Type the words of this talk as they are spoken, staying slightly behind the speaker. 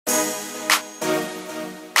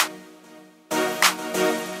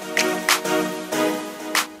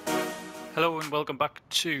Hello and welcome back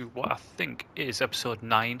to what I think is episode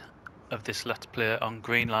 9 of this Let's Play on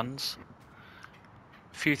Greenlands.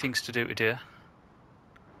 A few things to do today.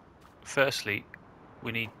 Firstly,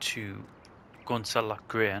 we need to go and sell that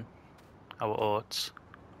grain, our oats,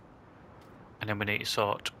 and then we need to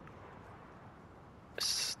sort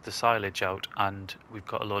the silage out, and we've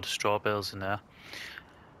got a load of straw bales in there.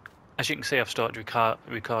 As you can see, I've started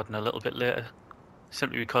recording a little bit later,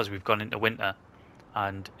 simply because we've gone into winter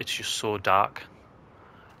and it's just so dark.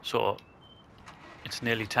 So it's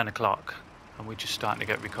nearly 10 o'clock and we're just starting to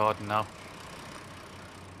get recording now.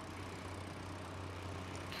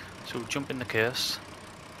 So we'll jump in the case,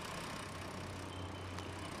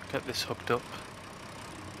 get this hooked up.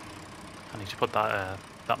 I need to put that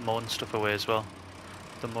mowing stuff away as well,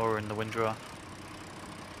 the mower and the windrower.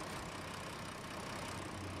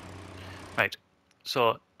 Right,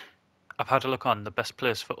 so I've had a look on, the best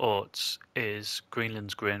place for oats is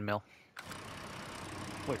Greenlands grain mill,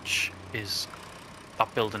 which is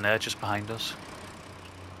that building there just behind us.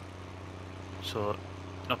 So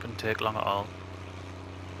not going to take long at all.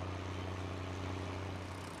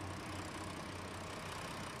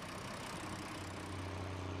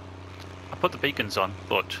 I put the beacons on,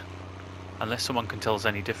 but unless someone can tell us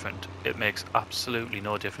any different, it makes absolutely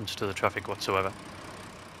no difference to the traffic whatsoever.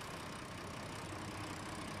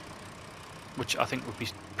 Which I think would be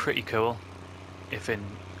pretty cool if in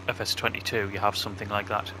FS22 you have something like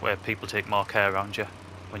that, where people take more care around you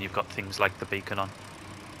when you've got things like the beacon on.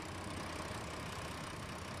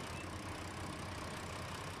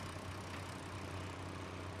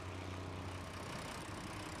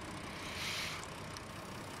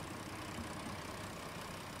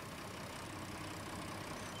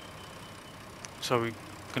 So we're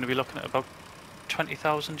going to be looking at about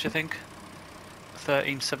 20,000, do you think?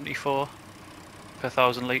 1374 per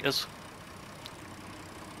 1,000 litres.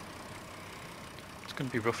 It's going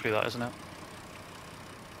to be roughly that, isn't it?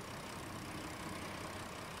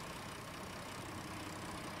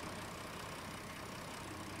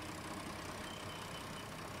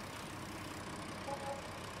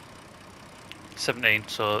 $17,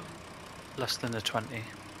 so less than the 20.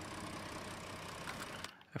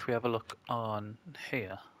 If we have a look on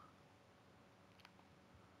here,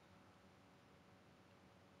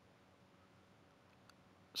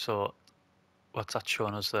 so what's that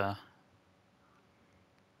showing us there?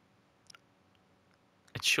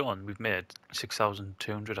 It's shown we've made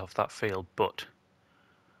 6,200 off that field, but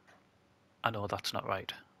I know that's not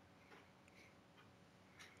right.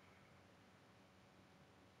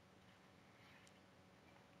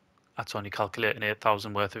 That's only calculating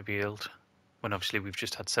 8,000 worth of yield, when obviously we've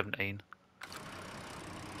just had 17.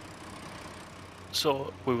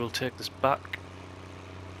 So we will take this back.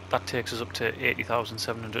 That takes us up to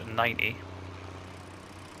 80,790.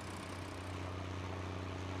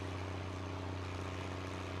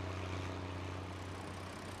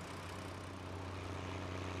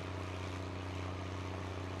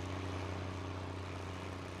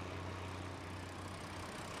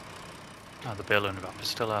 Oh, the bale and wrap is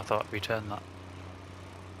still there. I thought I'd return that.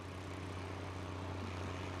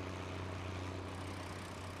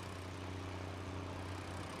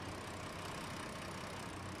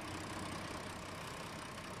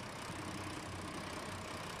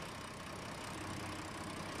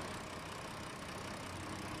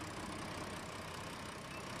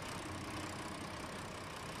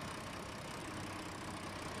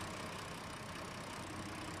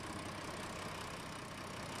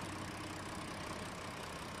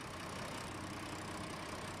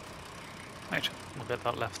 Right, we'll get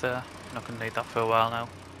that left there. Not going to need that for a while now.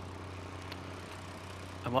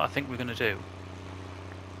 And what I think we're going to do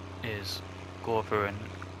is go over and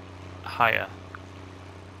hire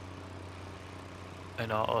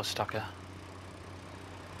an auto stacker.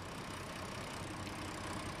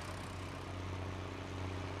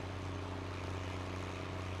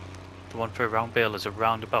 The one for a round bale is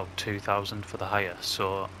around about 2,000 for the hire,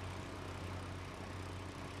 so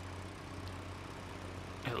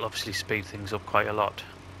it'll obviously speed things up quite a lot.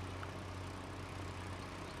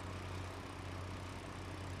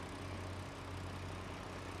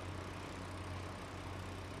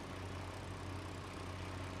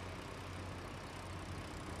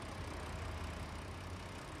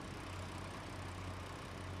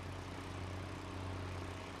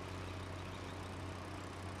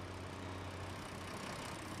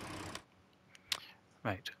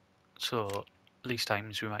 Right, so lease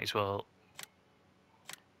times we might as well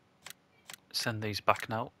send these back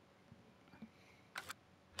now.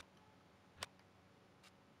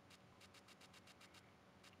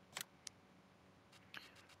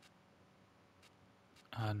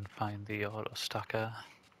 and find the auto stacker.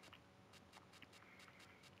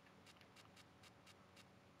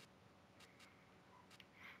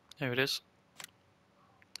 There it is.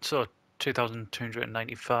 So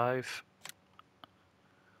 2,295.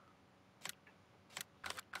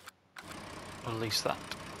 Release that.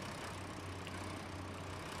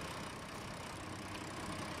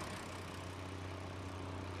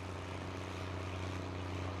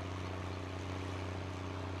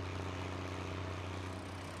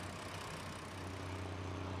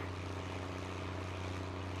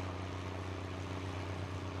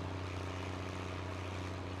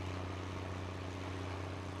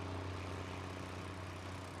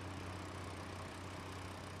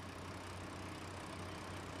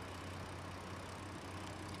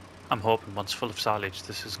 I'm hoping once full of silage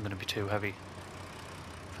this isn't going to be too heavy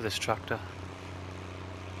for this tractor.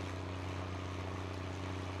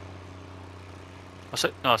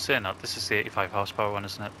 No, I say not. This is the 85 horsepower one,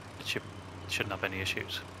 isn't it? It shouldn't have any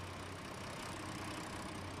issues.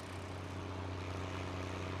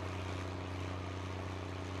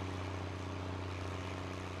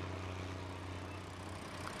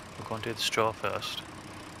 We'll go and do the straw first.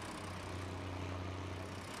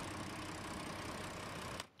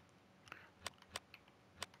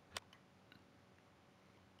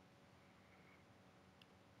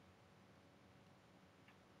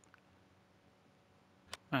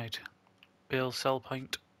 Right, bale sell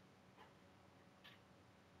point.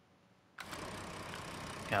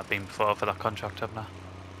 Yeah, I've been before for that contract, haven't I? I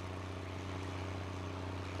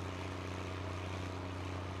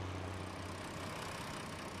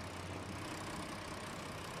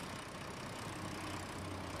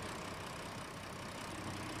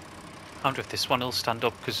wonder if this one will stand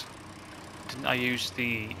up, because didn't I use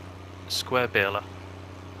the square baler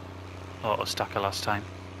auto stacker last time?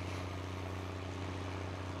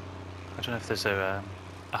 I don't know if there's a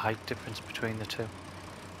height difference between the two.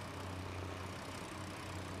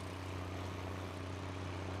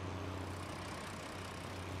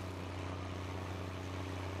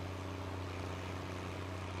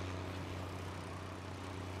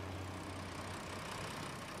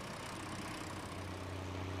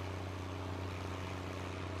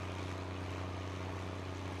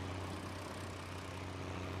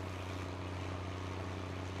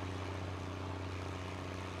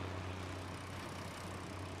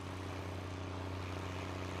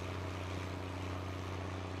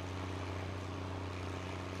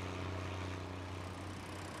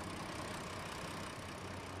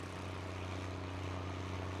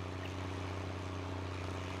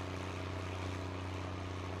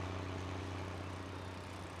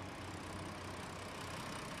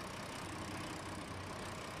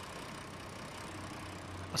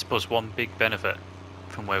 I suppose one big benefit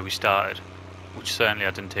from where we started, which certainly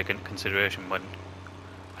I didn't take into consideration when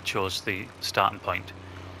I chose the starting point,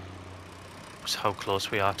 was how close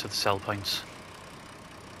we are to the sell points.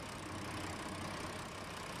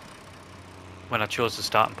 When I chose the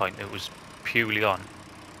starting point, it was purely on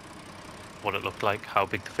what it looked like, how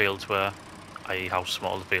big the fields were, i.e. how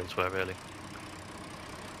small the fields were really.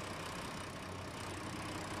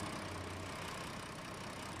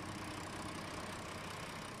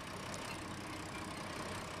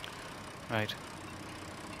 Right,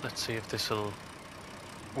 let's see if this will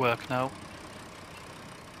work now.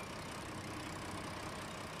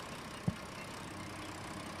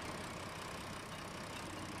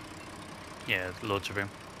 Yeah, loads of room.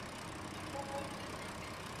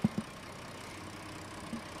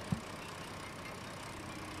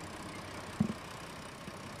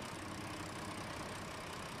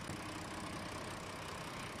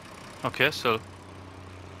 Okay, so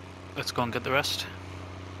let's go and get the rest.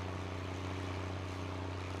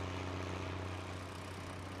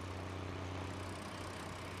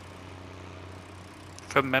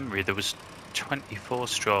 From memory, there was 24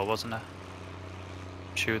 straw, wasn't there?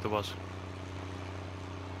 I'm sure there was.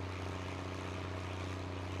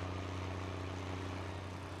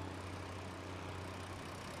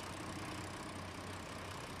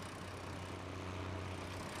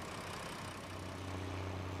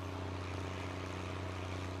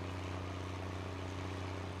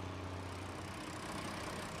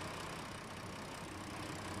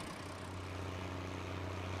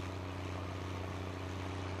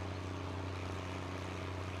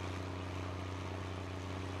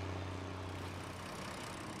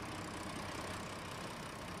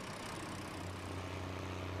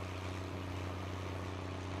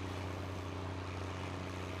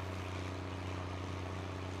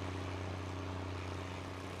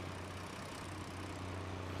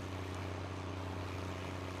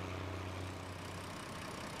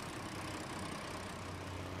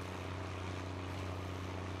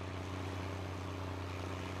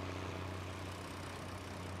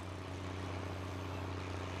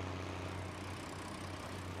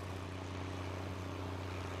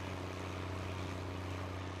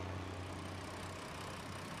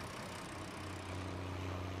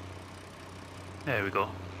 There we go.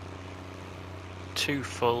 2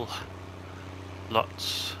 full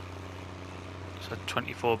lots, so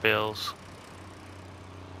 24 bales.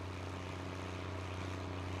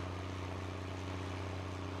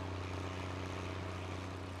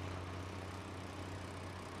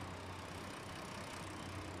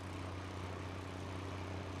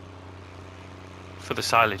 For the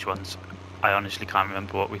silage ones, I honestly can't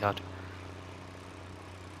remember what we had.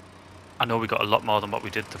 I know we got a lot more than what we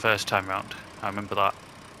did the first time round. I remember that.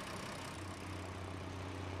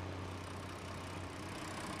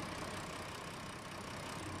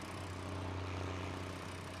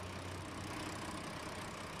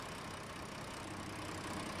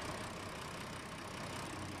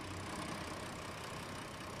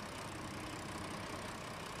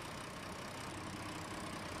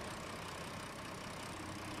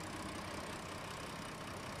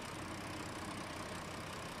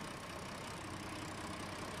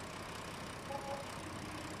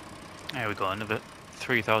 There we go, another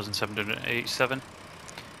 3,787,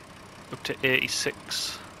 up to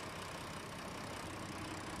 86.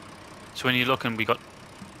 So when you're looking, we got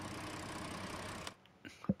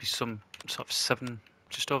some sort of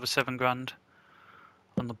just over 7 grand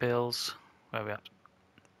on the bales. Where are we at?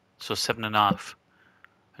 So 7.5,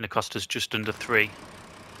 and it cost us just under 3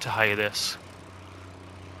 to hire this.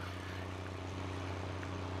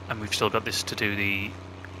 And we've still got this to do the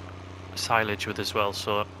silage with as well,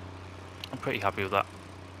 so I'm pretty happy with that.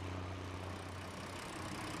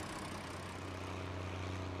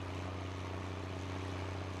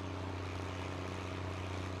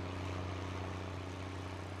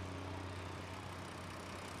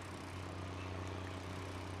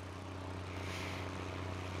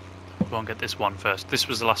 We'll get this one first. This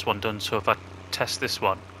was the last one done, so if I test this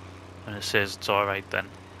one and it says it's alright, then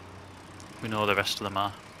we know the rest of them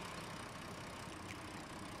are.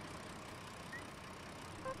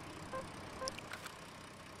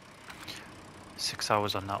 Six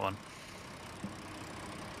hours on that one.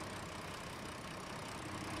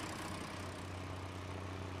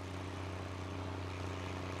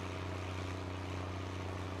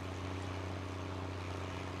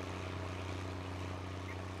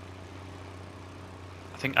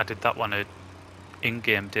 I think I did that one an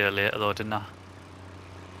in-game day later though, didn't I?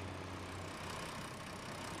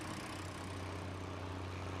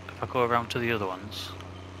 If I go around to the other ones,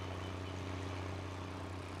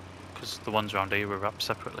 because the ones around here were wrapped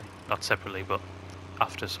separately. Not separately, but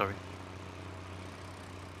after, sorry.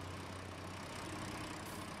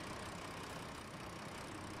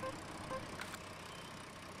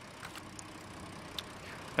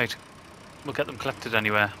 Right, we'll get them collected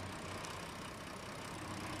anywhere.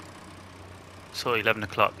 So 11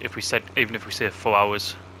 o'clock, if we said, even if we say 4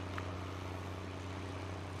 hours.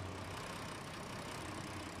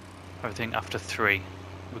 Everything after 3,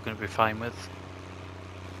 we're going to be fine with.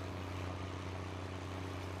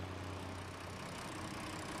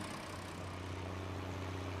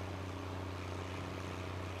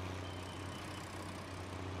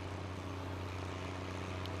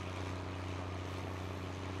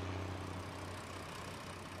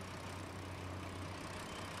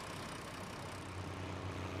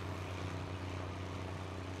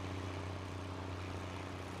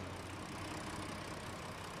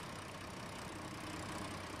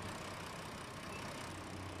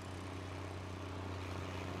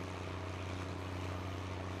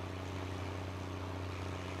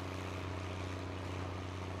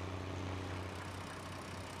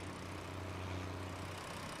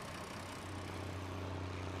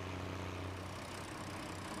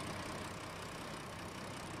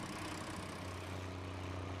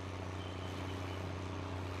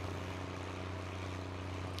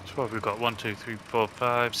 So what have we got? 1, 2, 3, 4,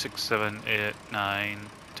 5, 6, 7, 8, 9,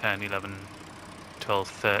 10, 11, 12,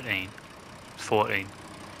 13, 14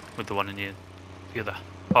 with the one in the other.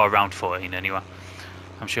 Or around 14 anyway.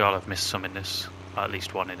 I'm sure I'll have missed some in this, or at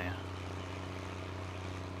least one in here.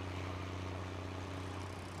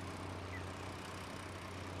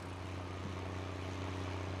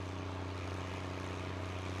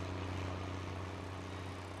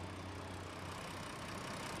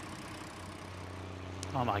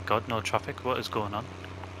 Oh my god, no traffic, what is going on?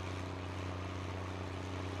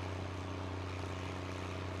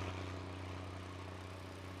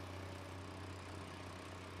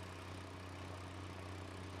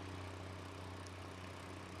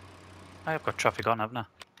 I have got traffic on, haven't I?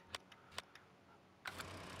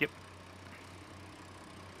 Yep.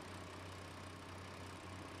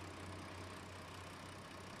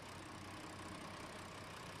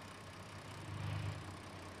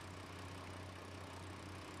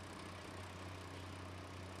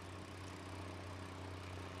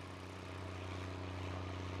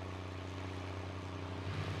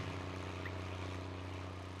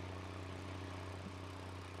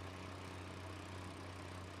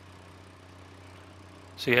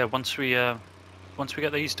 So yeah, once we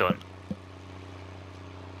get these done,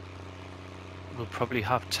 we'll probably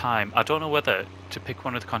have time. I don't know whether to pick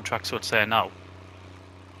one of the contracts or say now.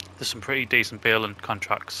 There's some pretty decent baling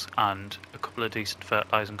contracts and a couple of decent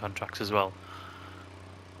fertilising contracts as well.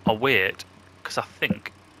 I'll wait, because I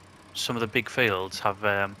think some of the big fields have,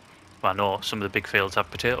 well, I know some of the big fields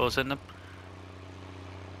have potatoes in them.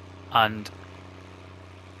 And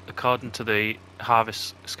according to the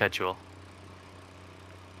harvest schedule,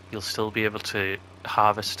 you'll still be able to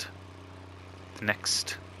harvest the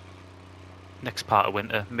next part of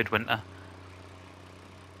winter, midwinter.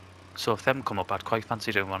 So if them come up, I'd quite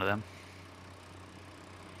fancy doing one of them.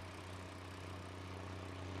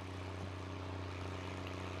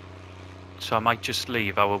 So I might just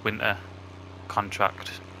leave our winter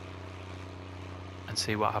contract and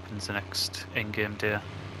see what happens the next in-game day.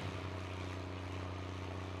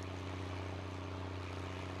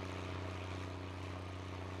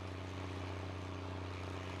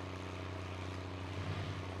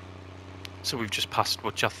 So we've just passed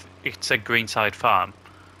what it's a Greenside farm.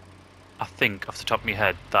 I think off the top of my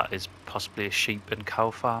head that is possibly a sheep and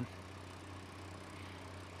cow farm.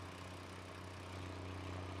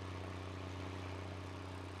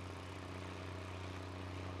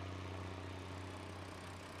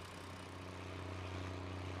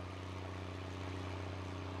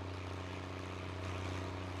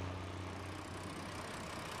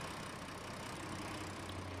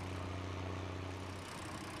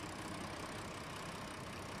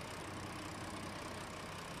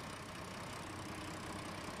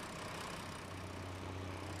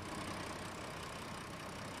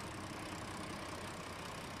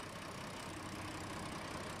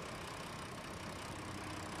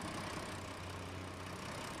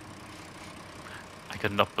 I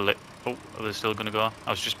could not believe. Oh, are they still going to go? I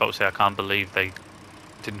was just about to say I can't believe they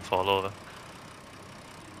didn't fall over.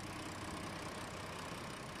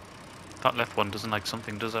 That left one doesn't like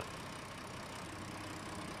something, does it?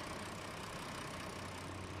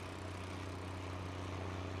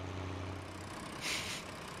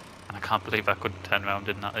 And I can't believe I couldn't turn around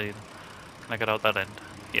in that either. Can I get out that end?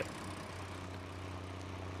 Yep.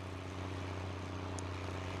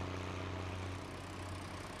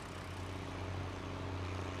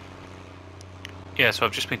 Yeah, so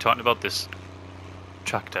I've just been talking about this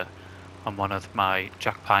tractor on one of my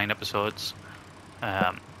Jack Pine episodes.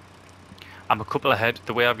 I'm a couple ahead.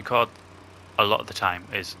 The way I record a lot of the time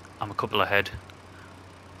is I'm a couple ahead,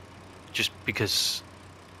 just because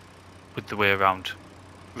with the way around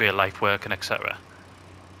real life work and etc.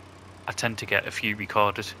 I tend to get a few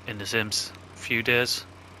recorded in the same few days.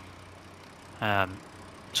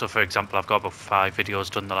 So for example, I've got about 5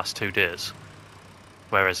 videos done the last 2 days,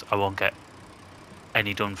 whereas I won't get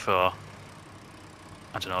any done for,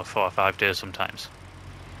 I don't know, 4 or 5 days sometimes.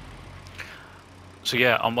 So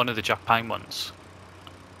yeah, on one of the Jack Pine ones,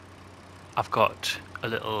 I've got a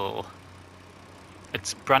little,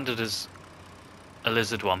 it's branded as a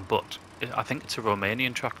lizard one, but I think it's a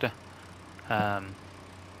Romanian tractor. Why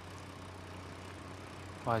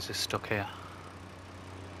is this stuck here?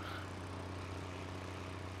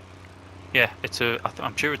 Yeah,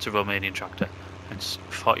 I'm sure it's a Romanian tractor. It's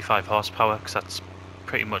 45 horsepower, because that's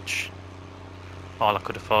pretty much all I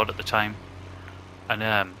could afford at the time. And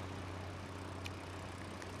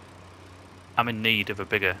I'm in need of a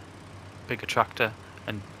bigger tractor,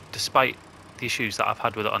 and despite the issues that I've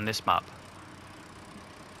had with it on this map,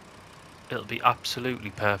 it'll be absolutely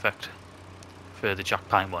perfect for the Jack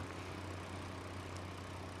Pine one.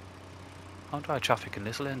 How do I traffic in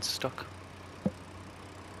this lane's stuck?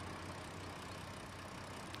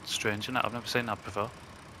 Strange, isn't it? I've never seen that before.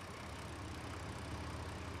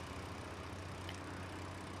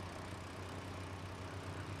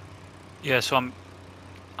 Yeah, so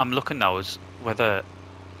I'm looking now as whether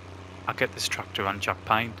I get this tractor on Jack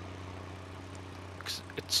Pine, because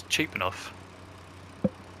it's cheap enough.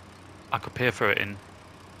 I could pay for it in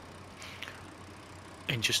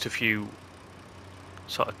just a few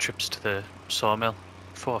sort of trips to the sawmill.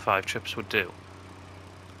 4 or 5 trips would do.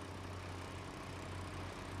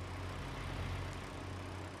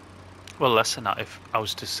 Well, less than that if I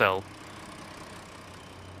was to sell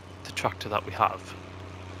the tractor that we have.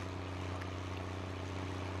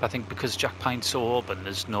 I think because Jack Pine's so open,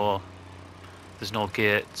 there's no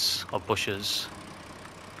gates or bushes,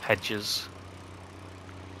 hedges.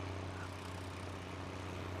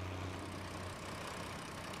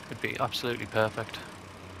 It'd be absolutely perfect.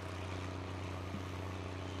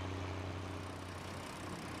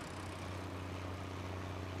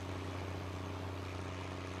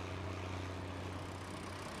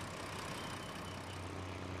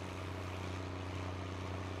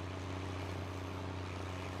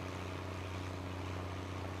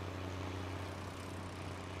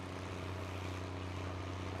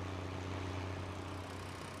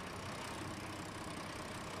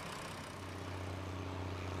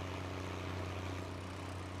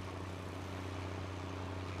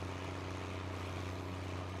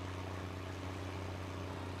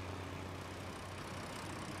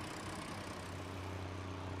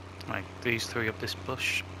 Right, these three up this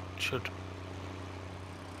bush should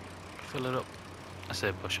fill it up. I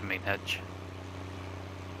say bush, I mean hedge.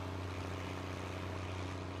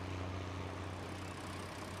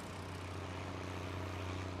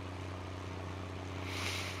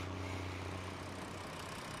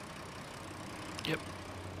 Yep.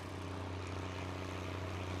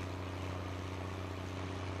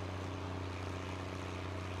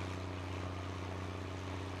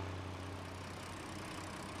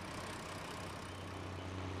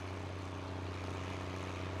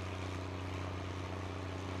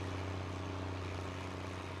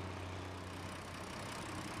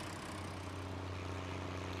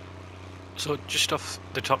 So just off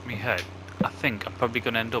the top of my head, I think I'm probably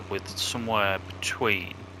going to end up with somewhere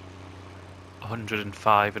between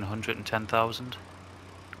 105 and 110,000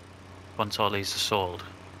 once all these are sold,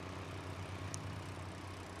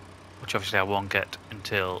 which obviously I won't get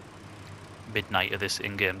until midnight of this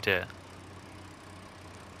in-game day.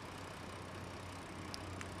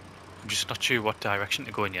 I'm just not sure what direction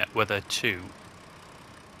to go in yet, whether to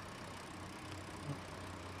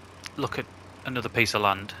look at another piece of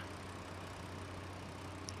land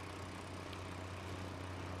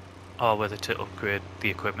or whether to upgrade the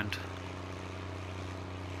equipment.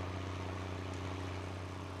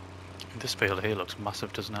 This field here looks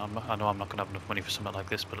massive, doesn't it? I know I'm not going to have enough money for something like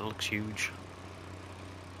this, but it looks huge.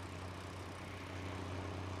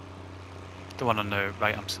 The one on the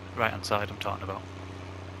right hand side I'm talking about.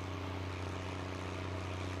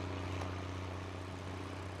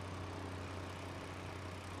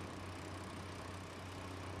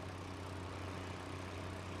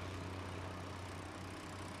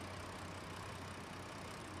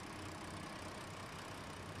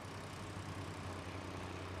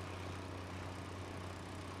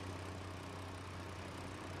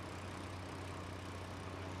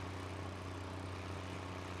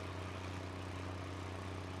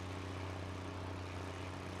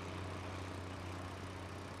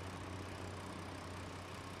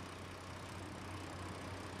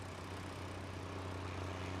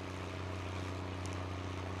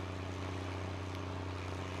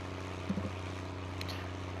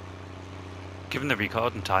 Given the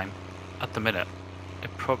recording time at the minute, it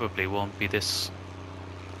probably won't be this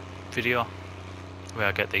video where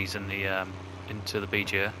I get these in the into the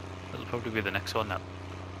BGA. It'll probably be the next one now.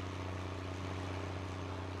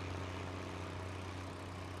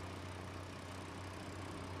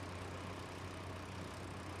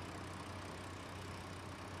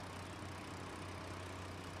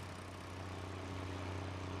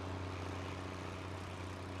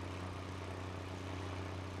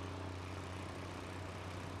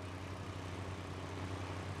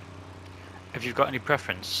 If you've got any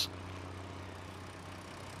preference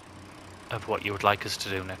of what you would like us to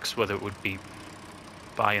do next, whether it would be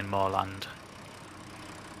buying more land,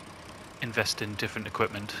 invest in different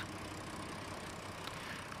equipment,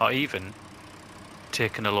 or even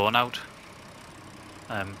taking a loan out,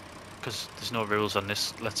 because there's no rules on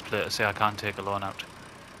this Let's Play to say I can't take a loan out.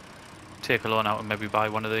 Take a loan out and maybe buy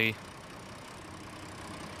one of the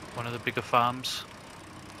bigger farms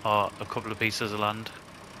or a couple of pieces of land.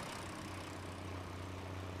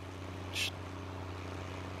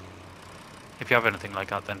 If you have anything like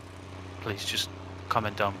that, then please just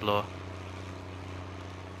comment down below.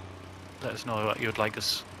 Let us know what you'd like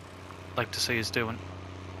to see us doing.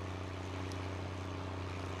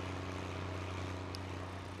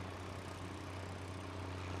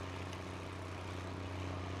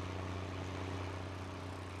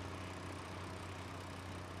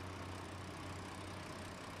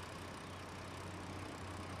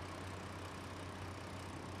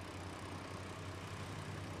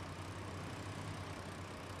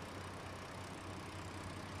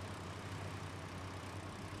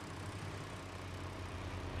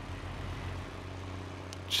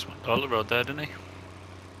 Just went all the road there, didn't he?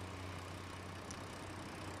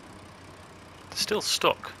 They're still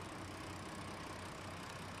stuck.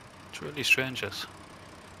 It's really strange, this.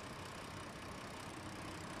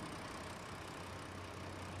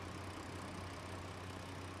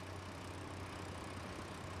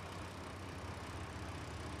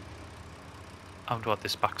 I wonder what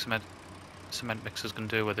this back cement mixer's going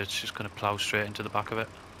to do, whether it's just going to plough straight into the back of it.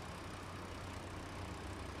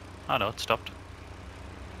 Oh no, it stopped.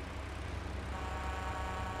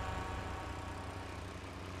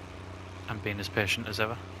 I'm being as patient as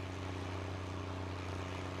ever.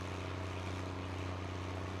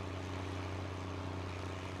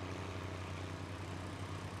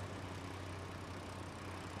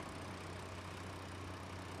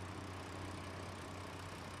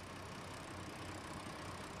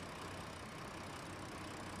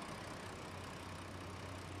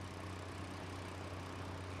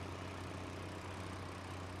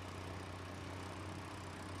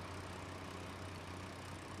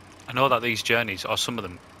 I know that these journeys, or some of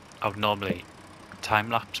them, I would normally time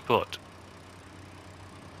lapse, but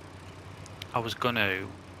I was gonna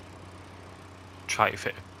try to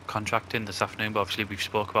fit a contract in this afternoon, but obviously we've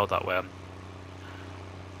spoke about that where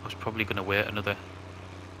I was probably gonna wait another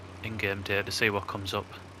in-game day to see what comes up.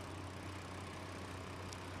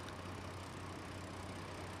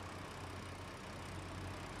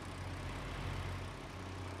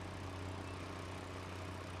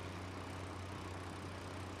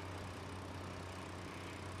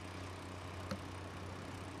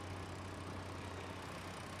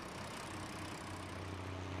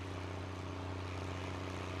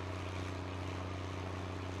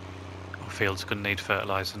 Fields are going to need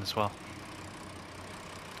fertilising as well.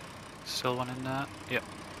 Still one in there? Yep.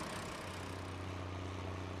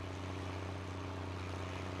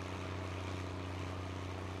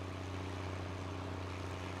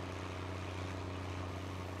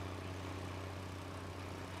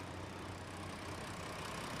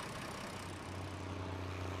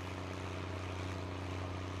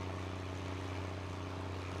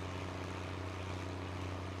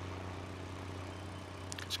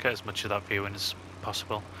 Let's get as much of that viewing as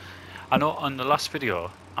possible. I know on the last video,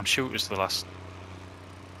 I'm sure it was the last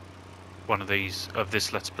one of these, of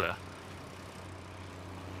this Let's Play,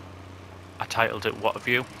 I titled it What a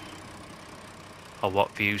View, or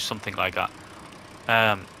What View, something like that.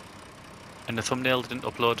 And the thumbnail didn't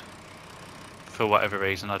upload for whatever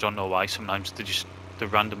reason. I don't know why. Sometimes they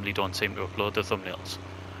randomly don't seem to upload the thumbnails.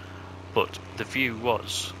 But the view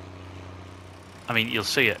was, I mean, you'll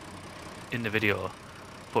see it in the video,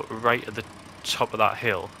 but right at the top of that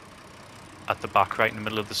hill, at the back, right in the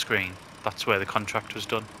middle of the screen, that's where the contract was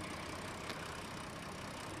done.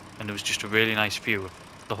 And there was just a really nice view of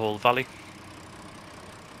the whole valley.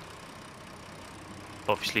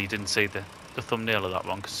 But obviously you didn't see the thumbnail of that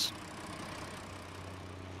one because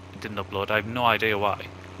it didn't upload. I have no idea why.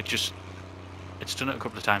 It's done it a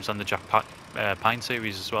couple of times on the Jack Pine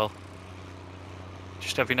series as well.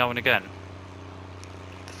 Just every now and again,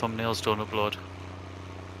 the thumbnails don't upload.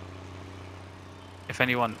 If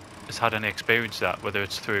anyone has had any experience with that, whether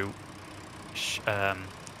it's through the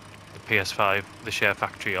PS5, the Share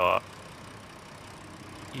Factory, or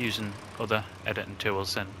using other editing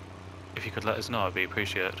tools, then if you could let us know, I'd be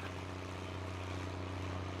appreciated.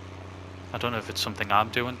 I don't know if it's something I'm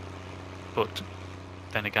doing, but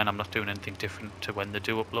then again, I'm not doing anything different to when they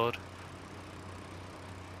do upload.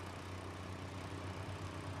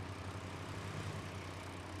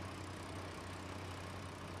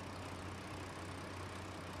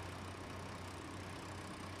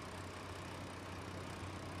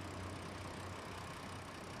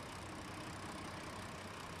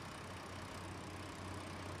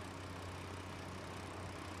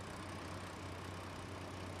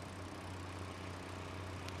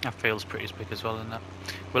 That feels pretty as big as well, isn't it?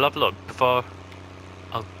 We'll have a look before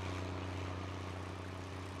I'll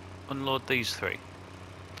unload these three,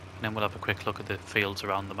 and then we'll have a quick look at the fields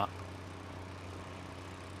around the map.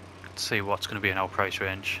 See what's going to be in our price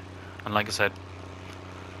range. And like I said,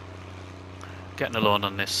 getting a loan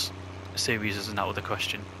on this series isn't out of the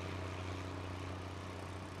question.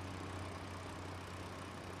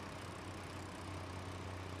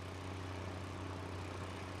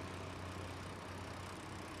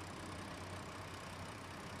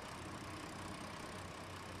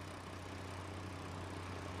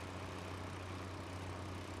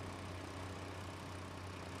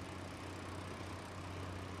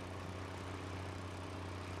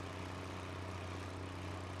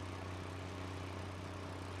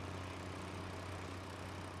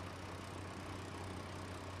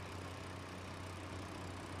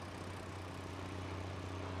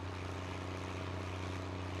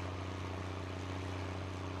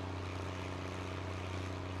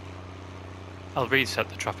 I'll reset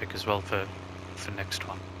the traffic as well for next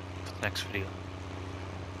one, for the next video.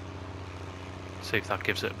 See if that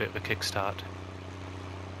gives it a bit of a kickstart.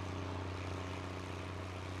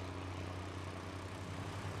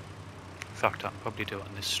 In fact, I can probably do it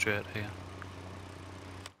on this straight here.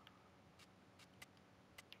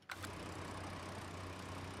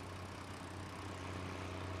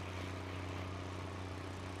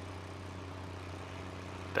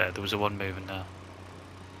 There was a one moving there.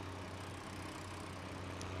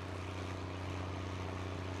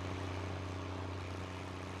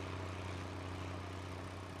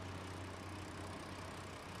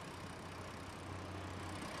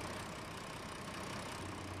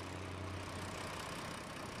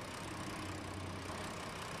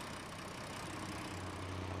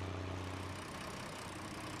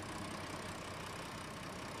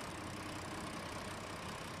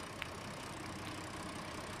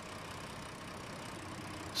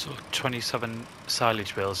 So 27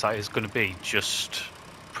 silage bales, that is going to be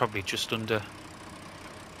probably just under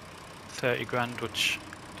 30 grand, which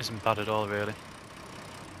isn't bad at all really.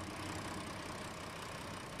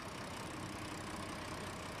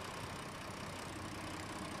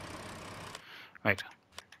 Right,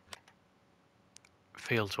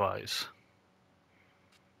 fields wise,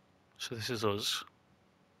 so this is us.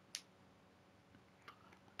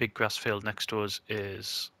 Big grass field next to us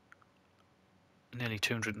is nearly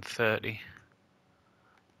 230.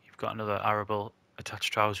 You've got another arable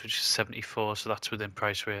attached to ours which is 74, so that's within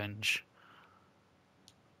price range.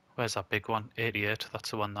 Where's that big one? 88, that's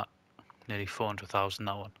the one that nearly 400,000,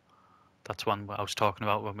 that one. That's one I was talking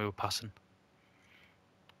about when we were passing.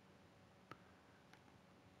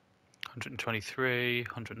 123,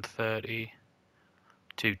 130,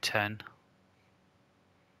 210.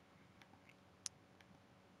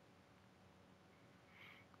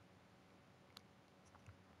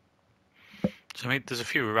 So I mean, there's a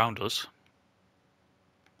few around us.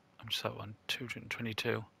 I'm just that one,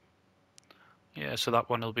 222. Yeah, so that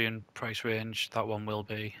one will be in price range. That one will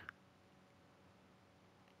be.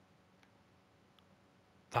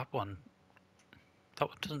 That one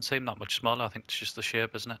doesn't seem that much smaller. I think it's just the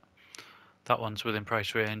shape, isn't it? That one's within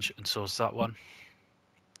price range, and so is that one.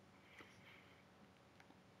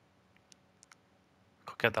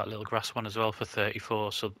 Could get that little grass one as well for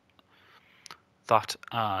 34. So that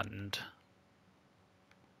and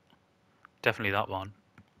definitely that one,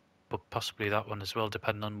 but possibly that one as well,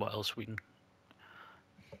 depending on what else we can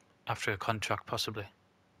after a contract, possibly.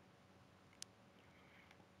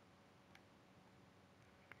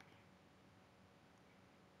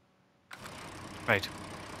 Right.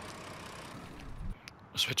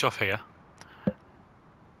 I'll switch off here.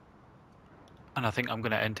 And I think I'm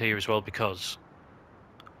going to end here as well because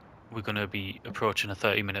we're going to be approaching a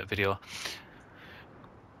 30-minute video.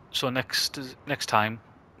 So next time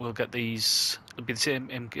we'll get these. It'll be the same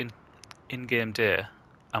in-game day,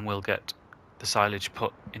 and we'll get the silage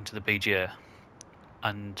put into the BGA,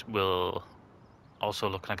 and we'll also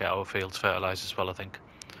look to get our fields fertilised as well, I think.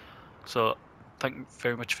 So thank you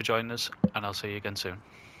very much for joining us, and I'll see you again soon.